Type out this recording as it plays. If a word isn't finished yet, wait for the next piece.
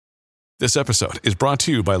This episode is brought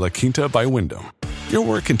to you by La Quinta by Wyndham. Your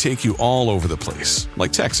work can take you all over the place,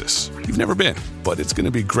 like Texas. You've never been, but it's going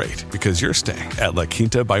to be great because you're staying at La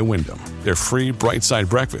Quinta by Wyndham. Their free Bright Side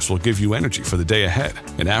breakfast will give you energy for the day ahead.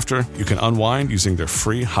 And after, you can unwind using their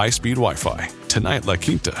free high-speed Wi-Fi. Tonight, La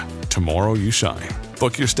Quinta. Tomorrow, you shine.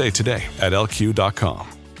 Book your stay today at lq.com.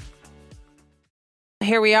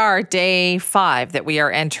 Here we are, day 5 that we are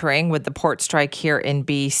entering with the port strike here in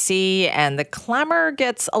BC, and the clamor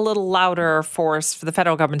gets a little louder for the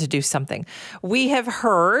federal government to do something. We have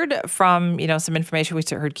heard from, some information. We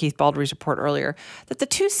heard Keith Baldry's report earlier that the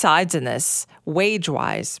two sides in this,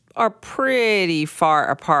 wage-wise, are pretty far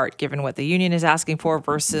apart given what the union is asking for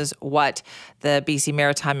versus what the BC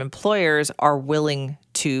maritime employers are willing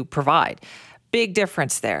to provide. Big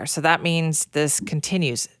difference there. So that means this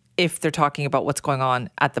continues if they're talking about what's going on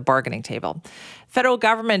at the bargaining table. Federal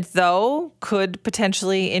government, though, could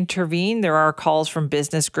potentially intervene. There are calls from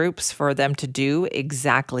business groups for them to do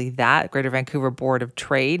exactly that. Greater Vancouver Board of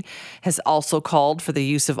Trade has also called for the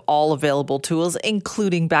use of all available tools,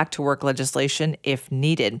 including back-to-work legislation if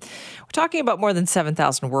needed. We're talking about more than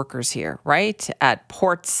 7,000 workers here, right? At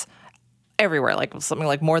ports everywhere, like something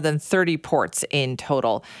like more than 30 ports in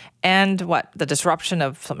total. And the disruption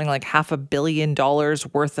of something like $500 million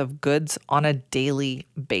worth of goods on a daily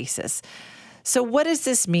basis. So what does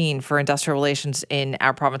this mean for industrial relations in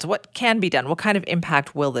our province? What can be done? What kind of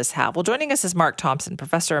impact will this have? Well, joining us is Mark Thompson,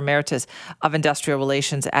 Professor Emeritus of Industrial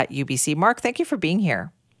Relations at UBC. Mark, thank you for being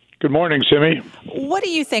here. Good morning, Simi. What do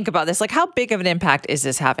you think about this? How big of an impact is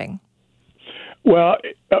this having? Well,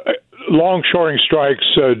 longshoring strikes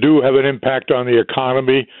do have an impact on the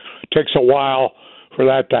economy. It takes a while for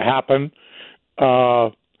that to happen,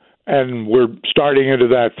 and we're starting into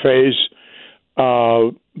that phase.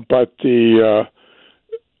 But the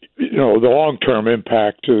long-term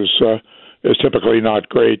impact is typically not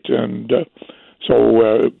great, and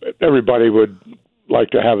so everybody would like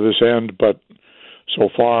to have this end, but so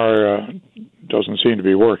far doesn't seem to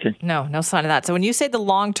be working. No sign of that. So when you say the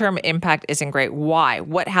long-term impact isn't great, why?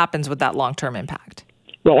 What happens with that long-term impact?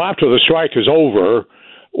 Well, after the strike is over,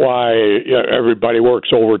 everybody works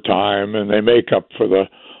overtime and they make up for the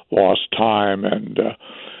lost time. And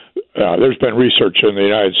there's been research in the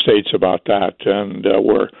United States about that, and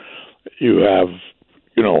where you have,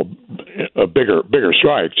 a bigger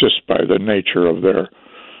strike just by the nature of the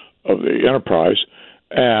enterprise,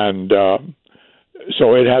 and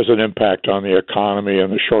so it has an impact on the economy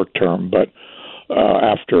in the short term, but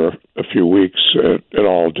after a few weeks, it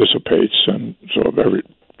all dissipates, and so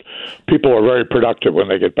people are very productive when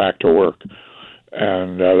they get back to work,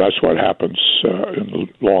 and that's what happens in the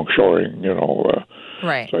longshoring.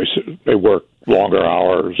 Right. So they work longer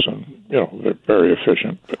hours, and they're very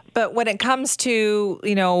efficient. But when it comes to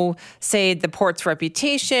say the port's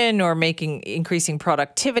reputation or increasing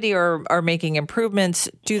productivity or making improvements,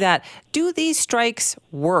 do these strikes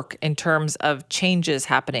work in terms of changes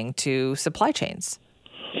happening to supply chains?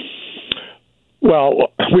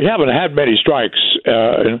 Well, we haven't had many strikes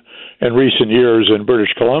in recent years in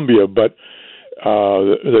British Columbia, but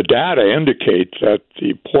the data indicate that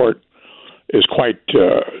the port is quite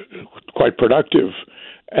productive,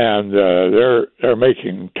 and they're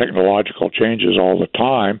making technological changes all the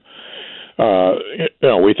time.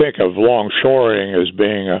 We think of longshoring as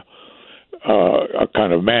being a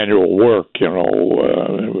kind of manual work,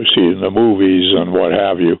 we see in the movies and what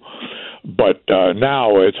have you. But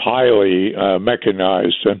now it's highly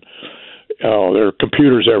mechanized, and there are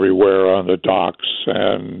computers everywhere on the docks,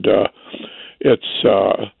 and it's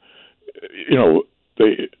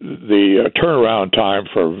the turnaround time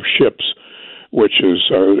for ships, which is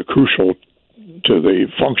crucial to the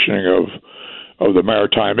functioning of the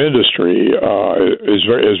maritime industry,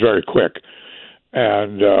 is very quick,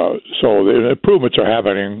 and so the improvements are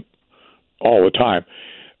happening all the time,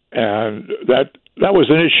 and that was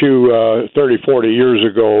an issue 30, 40 years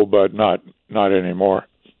ago, but not anymore.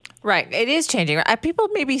 Right, it is changing. People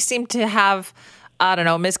maybe seem to have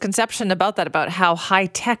misconception about that, about how high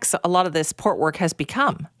tech a lot of this port work has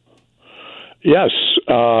become. Yes,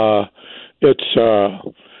 it's.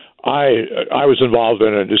 I was involved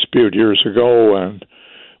in a dispute years ago, and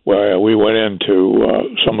we went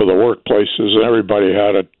into some of the workplaces, and everybody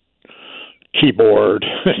had a keyboard,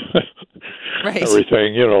 right.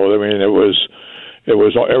 Everything. It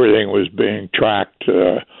was everything was being tracked.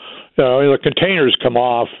 The containers come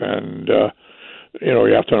off, and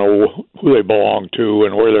you have to know who they belong to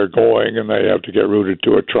and where they're going, and they have to get routed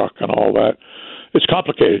to a truck and all that. It's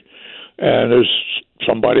complicated, and there's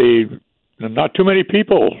somebody, not too many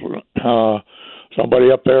people,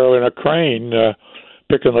 somebody up there in a crane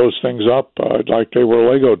picking those things up like they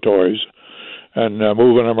were Lego toys and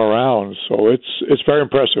moving them around. So it's very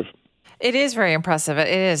impressive. It is very impressive. It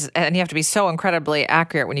is. And you have to be so incredibly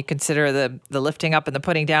accurate when you consider the lifting up and the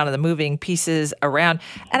putting down and the moving pieces around.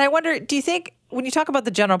 And I wonder, do you think, when you talk about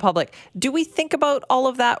the general public, do we think about all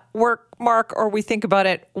of that work, Mark, or we think about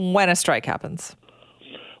it when a strike happens?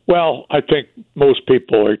 Well, I think most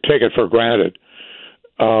people take it for granted.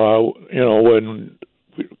 When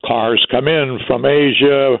cars come in from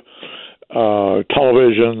Asia,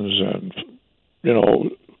 televisions and,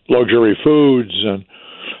 luxury foods and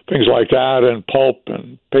things like that, and pulp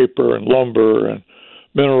and paper and lumber and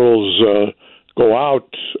minerals go out,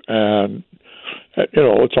 and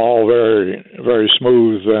it's all very, very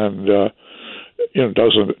smooth and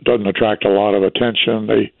doesn't attract a lot of attention.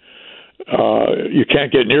 You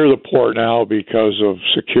can't get near the port now because of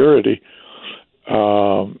security.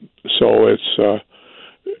 So it's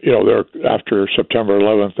they're after September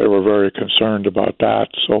 11th, they were very concerned about that.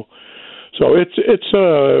 So it's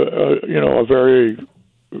a very,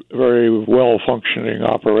 very well functioning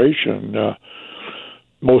operation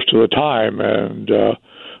most of the time, and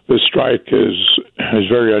this strike is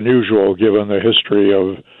very unusual given the history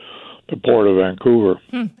of the Port of Vancouver.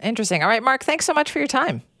 Interesting. All right, Mark, thanks so much for your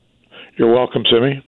time. You're welcome, Simi.